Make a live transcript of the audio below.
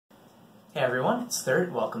Hey everyone, it's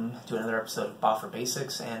Third. Welcome to another episode of Boffer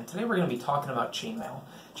Basics, and today we're going to be talking about chainmail.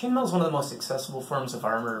 Chainmail is one of the most accessible forms of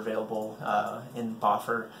armor available in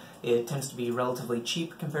Boffer. It tends to be relatively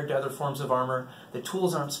cheap compared to other forms of armor. The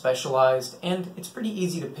tools aren't specialized, and it's pretty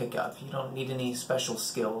easy to pick up. You don't need any special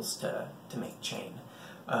skills to make chain.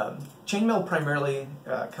 Chainmail primarily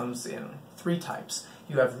comes in three types.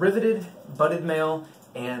 You have riveted, butted mail,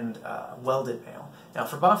 and welded mail. Now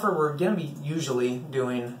for Boffer, we're going to be usually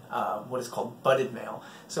doing what is called butted mail.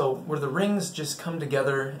 So where the rings just come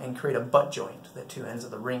together and create a butt joint, the two ends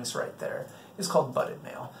of the rings right there, is called butted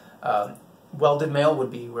mail. Welded mail would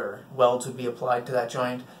be where welds would be applied to that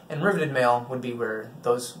joint, and riveted mail would be where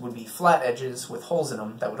those would be flat edges with holes in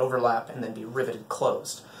them that would overlap and then be riveted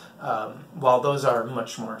closed. While those are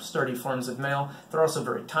much more sturdy forms of mail, they're also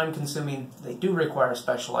very time-consuming. They do require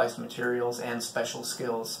specialized materials and special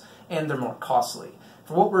skills, and they're more costly.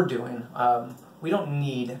 For what we're doing, we don't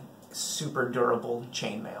need super durable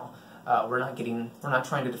chainmail. We're not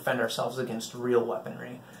trying to defend ourselves against real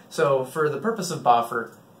weaponry. So for the purpose of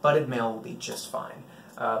Boffer, butted mail will be just fine.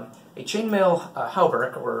 A chainmail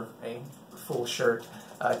hauberk, or a full shirt,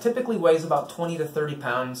 typically weighs about 20 to 30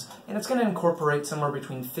 pounds, and it's going to incorporate somewhere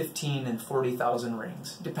between 15 and 40,000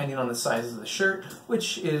 rings, depending on the size of the shirt,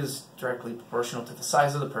 which is directly proportional to the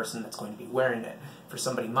size of the person that's going to be wearing it. For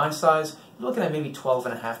somebody my size, you're looking at maybe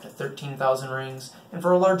 12.5 to 13,000 rings, and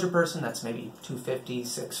for a larger person that's maybe 250,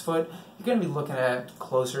 6 foot, you're going to be looking at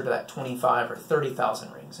closer to that 25 or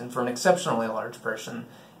 30,000 rings, and for an exceptionally large person,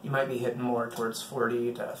 you might be hitting more towards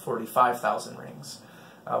 40 to 45,000 rings.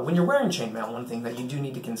 When you're wearing chainmail, one thing that you do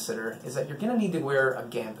need to consider is that you're going to need to wear a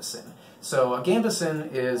gambeson. So a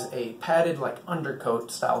gambeson is a padded, like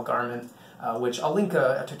undercoat style garment, which I'll link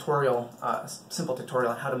a tutorial, simple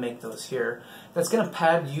tutorial on how to make those here. That's going to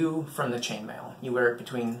pad you from the chainmail. You wear it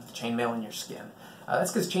between the chainmail and your skin.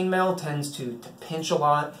 That's because chainmail tends to pinch a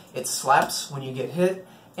lot. It slaps when you get hit,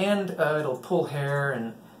 and it'll pull hair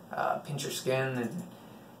and pinch your skin. And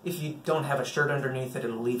if you don't have a shirt underneath it,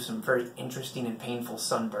 it'll leave some very interesting and painful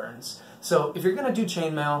sunburns. So if you're going to do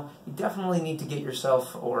chainmail, you definitely need to get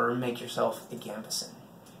yourself or make yourself a gambeson.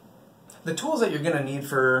 The tools that you're going to need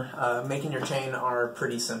for making your chain are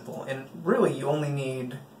pretty simple, and really you only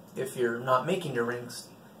need, if you're not making your rings,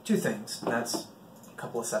 two things, and that's a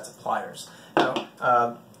couple of sets of pliers.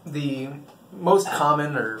 Now, the most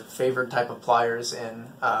common or favored type of pliers in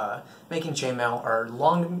making chainmail are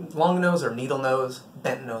long nose or needle nose,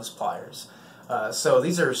 bent nose pliers. So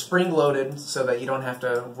these are spring loaded so that you don't have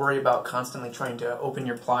to worry about constantly trying to open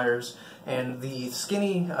your pliers, and the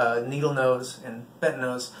skinny needle nose and bent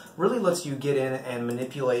nose really lets you get in and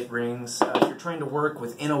manipulate rings. If you're trying to work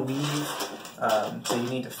within a weave, so you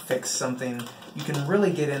need to fix something, you can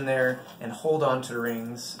really get in there and hold on to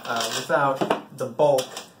rings without the bulk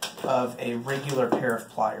of a regular pair of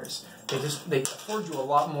pliers. They afford you a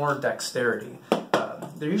lot more dexterity.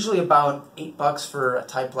 They're usually about $8 for a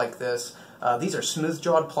type like this. These are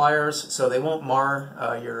smooth-jawed pliers, so they won't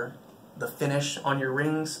mar the finish on your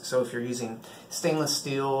rings. So if you're using stainless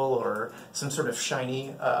steel or some sort of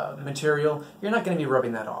shiny material, you're not going to be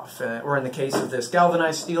rubbing that off. Or in the case of this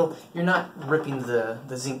galvanized steel, you're not ripping the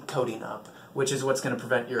zinc coating up, which is what's going to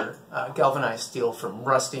prevent your galvanized steel from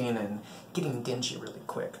rusting and getting dingy really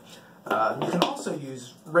quick. You can also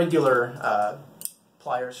use regular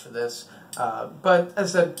pliers for this, but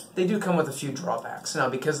as I said, they do come with a few drawbacks. Now,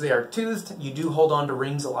 because they are toothed, you do hold on to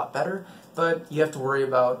rings a lot better, but you have to worry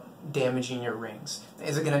about damaging your rings.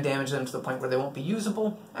 Is it going to damage them to the point where they won't be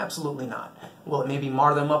usable? Absolutely not. Will it maybe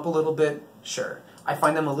mar them up a little bit? Sure. I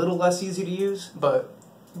find them a little less easy to use, but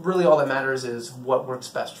really all that matters is what works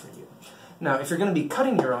best for you. Now, if you're going to be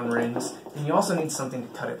cutting your own rings, then you also need something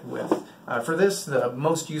to cut it with. For this, the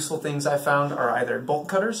most useful things I found are either bolt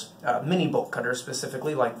cutters, mini bolt cutters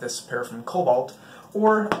specifically, like this pair from Cobalt,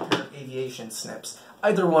 or a pair of aviation snips.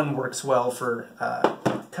 Either one works well for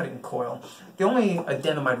cutting coil. The only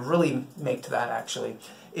addendum I'd really make to that, actually,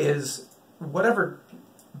 is whatever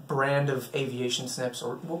brand of aviation snips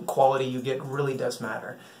or what quality you get really does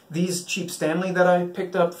matter. These cheap Stanley that I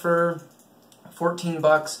picked up for 14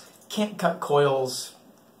 bucks can't cut coils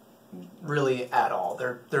really at all.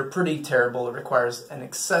 They're pretty terrible. It requires an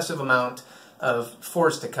excessive amount of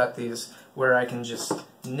force to cut these, where I can just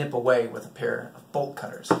nip away with a pair of bolt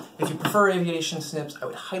cutters. If you prefer aviation snips, I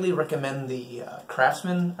would highly recommend the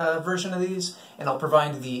Craftsman version of these, and I'll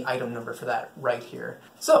provide the item number for that right here.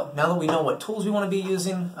 So, now that we know what tools we want to be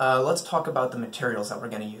using, let's talk about the materials that we're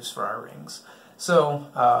going to use for our rings.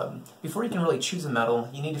 So before you can really choose a metal,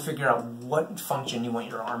 you need to figure out what function you want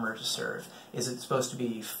your armor to serve. Is it supposed to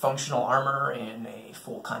be functional armor in a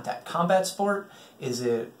full contact combat sport? Is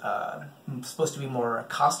it supposed to be more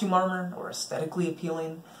costume armor or aesthetically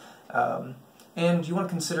appealing? And you want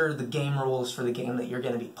to consider the game rules for the game that you're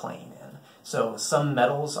going to be playing in. So some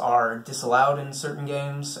metals are disallowed in certain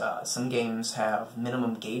games, some games have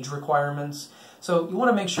minimum gauge requirements, so you want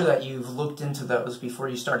to make sure that you've looked into those before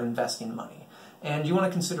you start investing money. And you want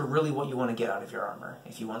to consider really what you want to get out of your armor.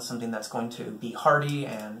 If you want something that's going to be hardy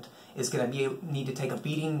and is going to need to take a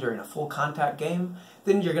beating during a full contact game,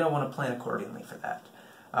 then you're going to want to plan accordingly for that.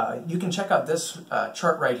 You can check out this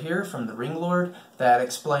chart right here from the Ring Lord that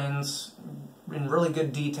explains in really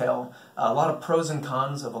good detail a lot of pros and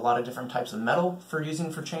cons of a lot of different types of metal for using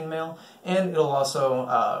for chainmail, and it'll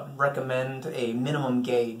also recommend a minimum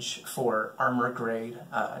gauge for armor grade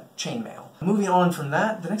chainmail. Moving on from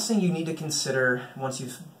that, the next thing you need to consider once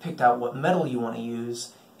you've picked out what metal you want to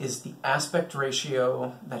use is the aspect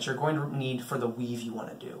ratio that you're going to need for the weave you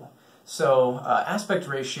want to do. So aspect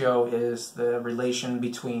ratio is the relation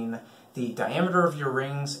between the diameter of your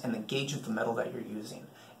rings and the gauge of the metal that you're using.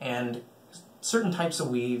 And certain types of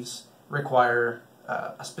weaves require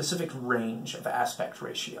a specific range of aspect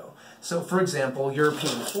ratio. So for example,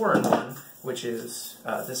 European 4-in-1, which is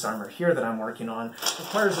this armor here that I'm working on,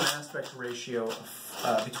 requires an aspect ratio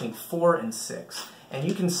of between 4 and 6. And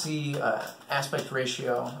you can see aspect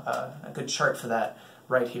ratio, a good chart for that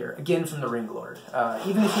right here, again from the Ring Lord.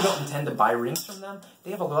 Even if you don't intend to buy rings from them,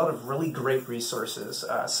 they have a lot of really great resources,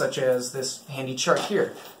 such as this handy chart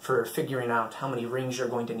here for figuring out how many rings you're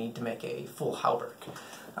going to need to make a full hauberk.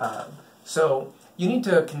 So you need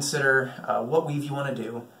to consider what weave you want to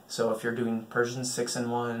do. So if you're doing Persian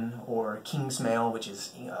 6-in-1 or King's Mail, which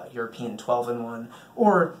is European 12-in-1,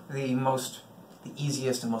 or the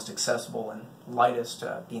easiest and most accessible and lightest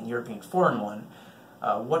being European 4-in-1,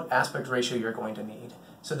 what aspect ratio you're going to need.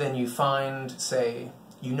 So then you find, say,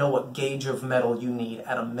 you know what gauge of metal you need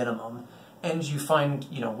at a minimum, and you find,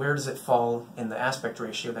 where does it fall in the aspect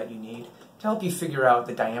ratio that you need to help you figure out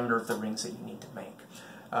the diameter of the rings that you need to make.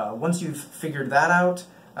 Once you've figured that out,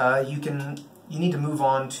 you need to move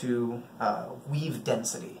on to weave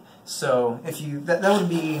density. So that would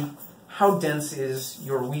be how dense is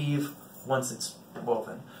your weave once it's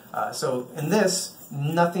woven. So in this,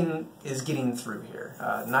 nothing is getting through here.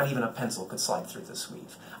 Not even a pencil could slide through this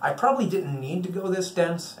weave. I probably didn't need to go this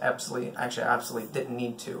dense. Actually, I absolutely didn't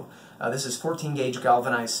need to. This is 14 gauge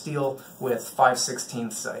galvanized steel with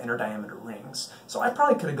 5/16 inner diameter rings. So I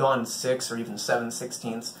probably could have gone 6 or even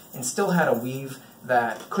 7/16 and still had a weave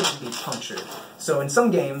that couldn't be punctured. So in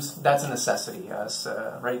some games, that's a necessity.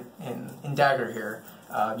 Right in Dagger here,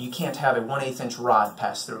 you can't have a 1/8 inch rod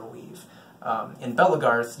pass through a weave. In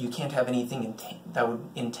Belagarth, you can't have anything that would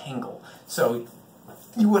entangle, so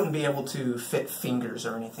you wouldn't be able to fit fingers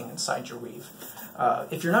or anything inside your weave.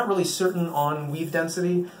 If you're not really certain on weave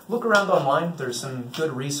density, look around online. There's some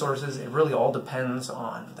good resources. It really all depends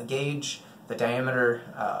on the gauge, the diameter,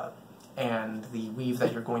 and the weave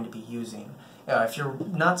that you're going to be using. If you're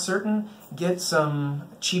not certain, get some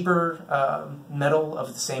cheaper metal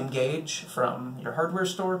of the same gauge from your hardware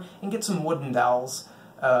store and get some wooden dowels.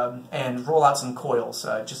 And roll out some coils,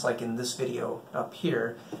 just like in this video up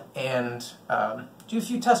here, and do a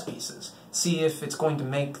few test pieces. See if it's going to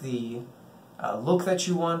make the look that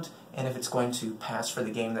you want, and if it's going to pass for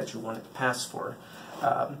the game that you want it to pass for.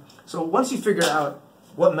 So once you figure out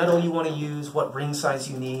what metal you want to use, what ring size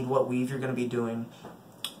you need, what weave you're going to be doing,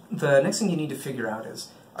 the next thing you need to figure out is,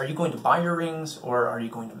 are you going to buy your rings, or are you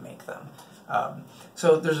going to make them?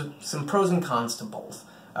 So there's some pros and cons to both.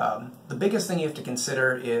 The biggest thing you have to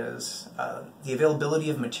consider is the availability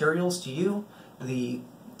of materials to you, the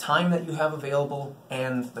time that you have available,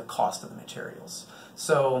 and the cost of the materials.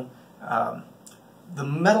 So the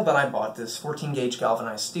metal that I bought, this 14 gauge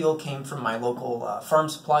galvanized steel, came from my local farm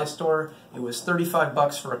supply store. It was 35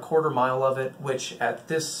 bucks for a 1/4 mile of it, which at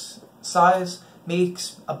this size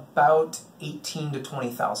makes about 18 to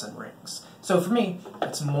 20,000 rings. So for me,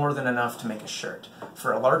 that's more than enough to make a shirt.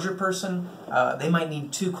 For a larger person, they might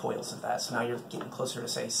need 2 coils of that, so now you're getting closer to,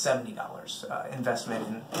 say, $70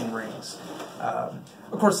 investment in rings.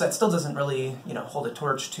 Of course, that still doesn't really, hold a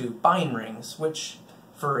torch to buying rings, which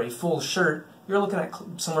for a full shirt, you're looking at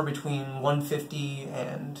somewhere between $150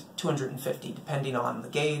 and $250, depending on the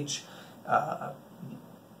gauge,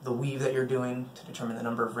 the weave that you're doing to determine the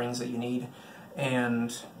number of rings that you need,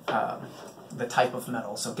 and the type of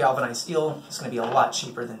metal. So galvanized steel is going to be a lot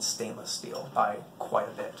cheaper than stainless steel by quite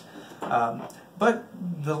a bit. But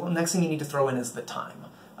the next thing you need to throw in is the time.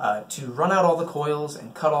 To run out all the coils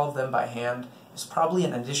and cut all of them by hand is is probably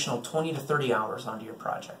an additional 20 to 30 hours onto your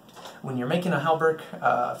project. When you're making a hauberk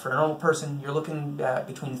for a normal person, you're looking at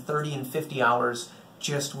between 30 and 50 hours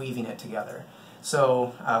just weaving it together.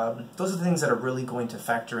 So those are the things that are really going to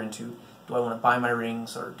factor into, do I want to buy my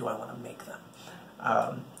rings or do I want to make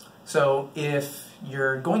them? So if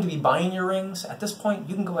you're going to be buying your rings, at this point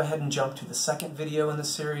you can go ahead and jump to the second video in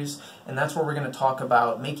this series, and that's where we're going to talk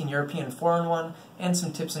about making European 4-in-1 and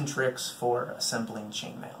some tips and tricks for assembling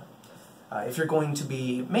chainmail. If you're going to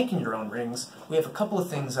be making your own rings, we have a couple of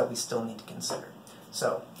things that we still need to consider.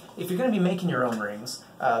 So if you're going to be making your own rings,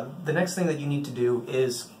 the next thing that you need to do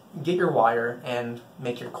is get your wire and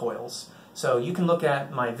make your coils. So you can look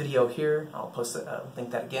at my video here, I'll post it,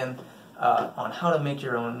 link that again, on how to make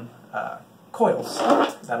your own coils.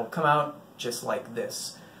 That'll come out just like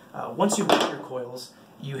this. Once you make your coils,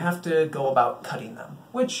 you have to go about cutting them,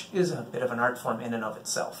 which is a bit of an art form in and of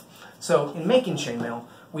itself. So in making chainmail,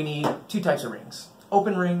 we need two types of rings,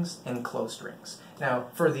 open rings and closed rings. Now,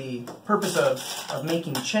 for the purpose of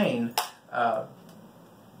making chain,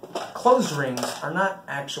 closed rings are not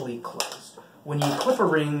actually closed. When you clip a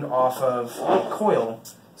ring off of a coil,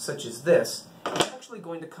 such as this, it's actually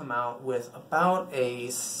going to come out with about a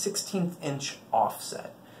 1/16 inch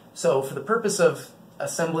offset. So for the purpose of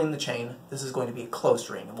assembling the chain, this is going to be a closed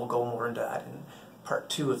ring, and we'll go more into that in part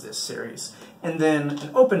 2 of this series. And then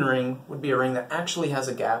an open ring would be a ring that actually has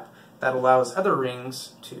a gap that allows other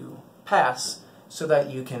rings to pass so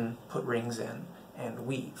that you can put rings in and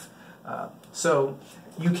weave. So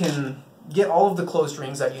you can get all of the closed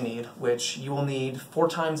rings that you need, which you will need 4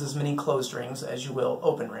 times as many closed rings as you will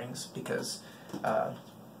open rings, because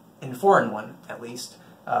in 4-in-1 at least,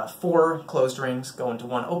 4 closed rings go into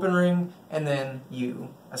 1 open ring, and then you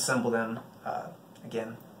assemble them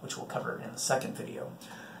again, which we'll cover in the second video.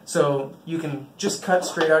 So you can just cut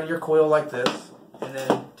straight out of your coil like this, and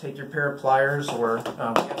then take your pair of pliers, or we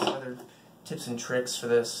have some other tips and tricks for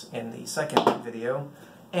this in the second video,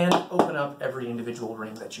 and open up every individual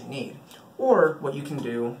ring that you need. Or what you can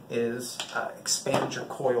do is expand your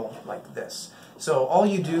coil like this. So all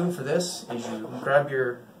you do for this is you grab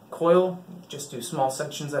your coil, just do small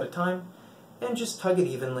sections at a time, and just tug it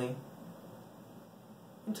evenly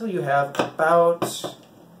until you have about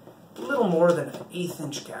a little more than an 1/8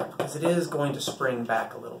 inch gap, because it is going to spring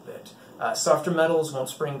back a little bit. Softer metals won't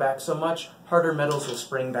spring back so much, harder metals will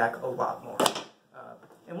spring back a lot more.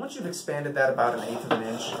 And once you've expanded that about an 1/8 of an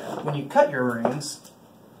inch, when you cut your rings,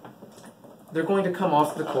 they're going to come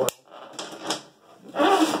off the coil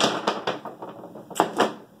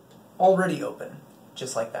already open,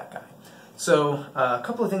 just like that guy. So a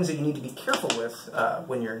couple of things that you need to be careful with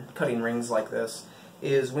when you're cutting rings like this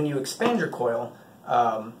is when you expand your coil,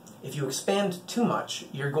 if you expand too much,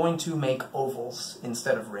 you're going to make ovals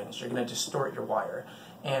instead of rings. You're going to distort your wire.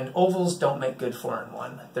 And ovals don't make good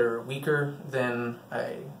 4-in-1. They're weaker than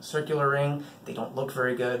a circular ring. They don't look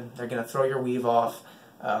very good. They're going to throw your weave off.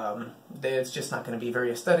 It's just not going to be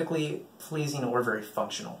very aesthetically pleasing or very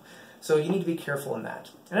functional. So you need to be careful in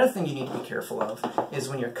that. Another thing you need to be careful of is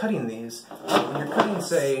when you're cutting these, when you're cutting,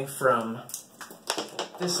 say, from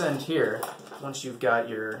this end here, once you've got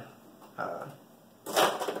your,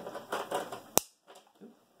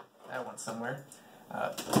 that one somewhere,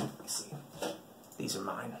 let me see. These are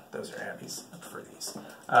mine. Those are Abby's. I prefer these.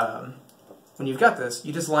 When you've got this,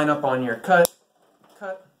 you just line up on your cut,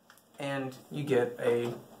 and you get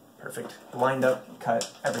a perfect lined up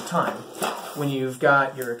cut every time. When you've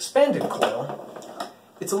got your expanded coil,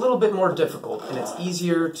 it's a little bit more difficult, and it's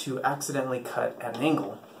easier to accidentally cut at an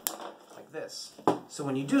angle, like this. So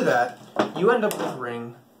when you do that, you end up with a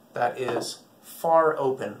ring that is far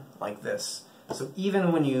open, like this. So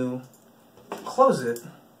even when you close it,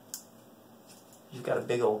 you've got a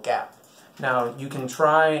big old gap. Now you can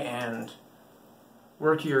try and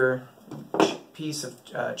work your piece of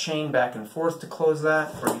chain back and forth to close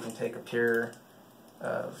that, or you can take a pair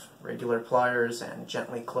of regular pliers and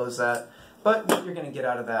gently close that. But what you're going to get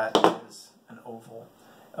out of that is an oval,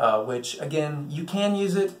 which again, you can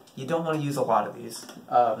use it. You don't want to use a lot of these.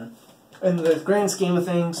 In the grand scheme of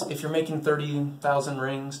things, if you're making 30,000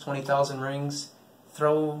 rings, 20,000 rings,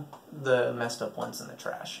 throw the messed up ones in the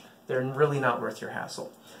trash. They're really not worth your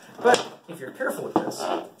hassle. But if you're careful with this,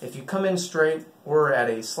 if you come in straight or at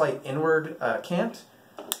a slight inward cant,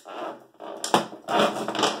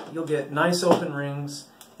 you'll get nice open rings,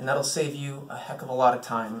 and that'll save you a heck of a lot of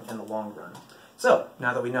time in the long run. So,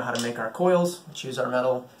 now that we know how to make our coils, choose our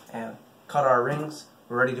metal, and cut our rings,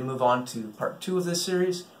 we're ready to move on to part 2 of this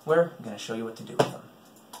series, where I'm going to show you what to do with them.